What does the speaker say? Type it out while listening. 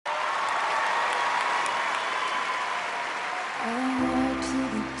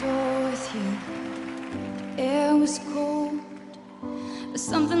you. Air was cold, but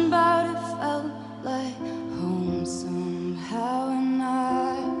something about it felt like home somehow. And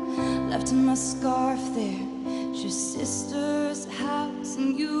I left my scarf there, at your sister's house,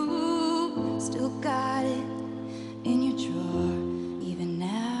 and you still got it in your drawer even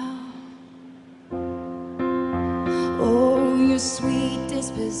now. Oh, your sweet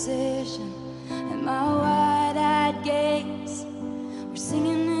disposition and my wide-eyed gaze were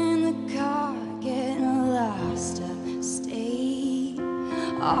singing in the car, getting lost upstate.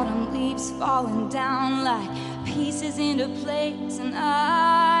 Autumn leaves falling down like pieces into place, and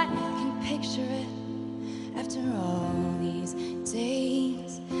I can picture it after all these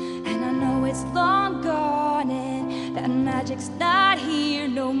days. And I know it's long gone and that magic's not here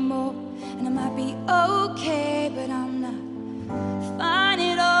no more. And I might be okay, but I'm not fine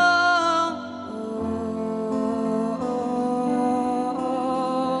at all.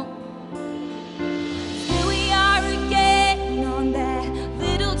 Here we are again on that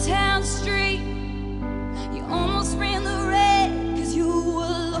little town street. You almost ran the red, 'cause you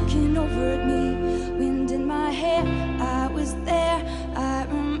were looking over at me. Wind in my hair, I was there, I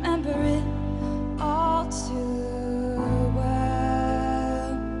remember it all too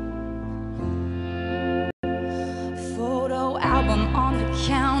well. Photo album on the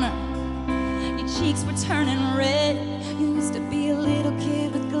counter, your cheeks were turning red. You used to be a little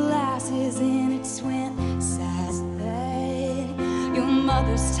kid with glasses in a twin-size bed. Your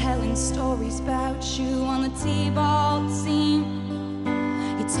mother's telling stories about you on the T-ball team.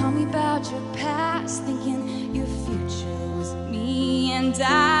 You tell me about your past, thinking your future was me. And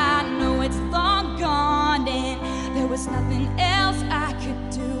I know it's long gone and there was nothing else I could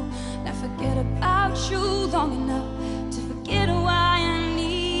do. Now forget about you long enough to forget why I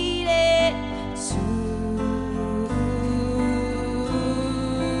needed to.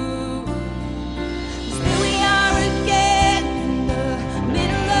 Here we are again in the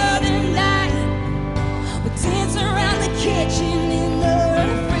middle of the night. We're dancing around the kitchen in the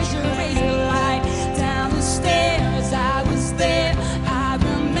refrigerator light. Down the stairs, I was there, I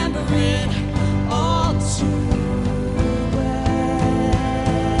remember it all too well.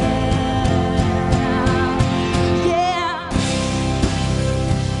 Yeah.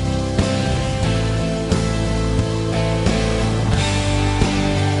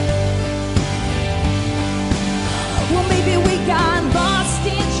 Well, maybe we got lost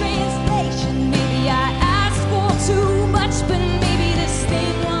in translation. Maybe I asked for too much, but maybe this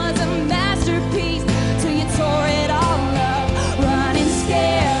thing was a masterpiece till you tore it all up. Running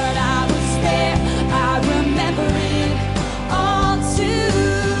scared, I was there, I remember it all too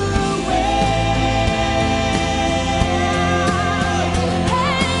well.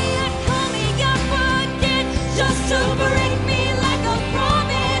 Hey, you call me up again just to break me like a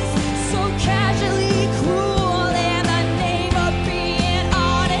promise, so casually cruel. And the name of being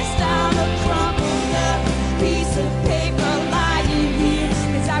honest, I'm a crumpled up piece of paper lying here,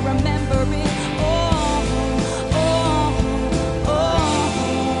 'cause I remember it all,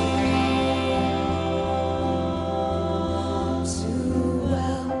 too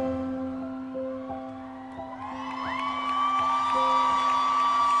well.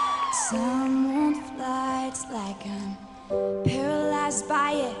 Someone flights like I'm paralyzed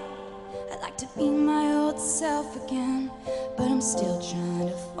by it. I'd like to be my old self again, but I'm still trying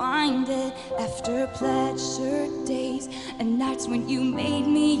to find it. After pleasure days and nights when you made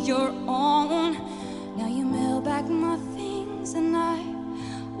me your own, now you mail back my things and I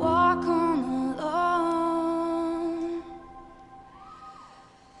walk home alone.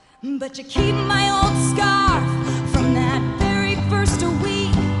 But you keep my old scarf from that very first week.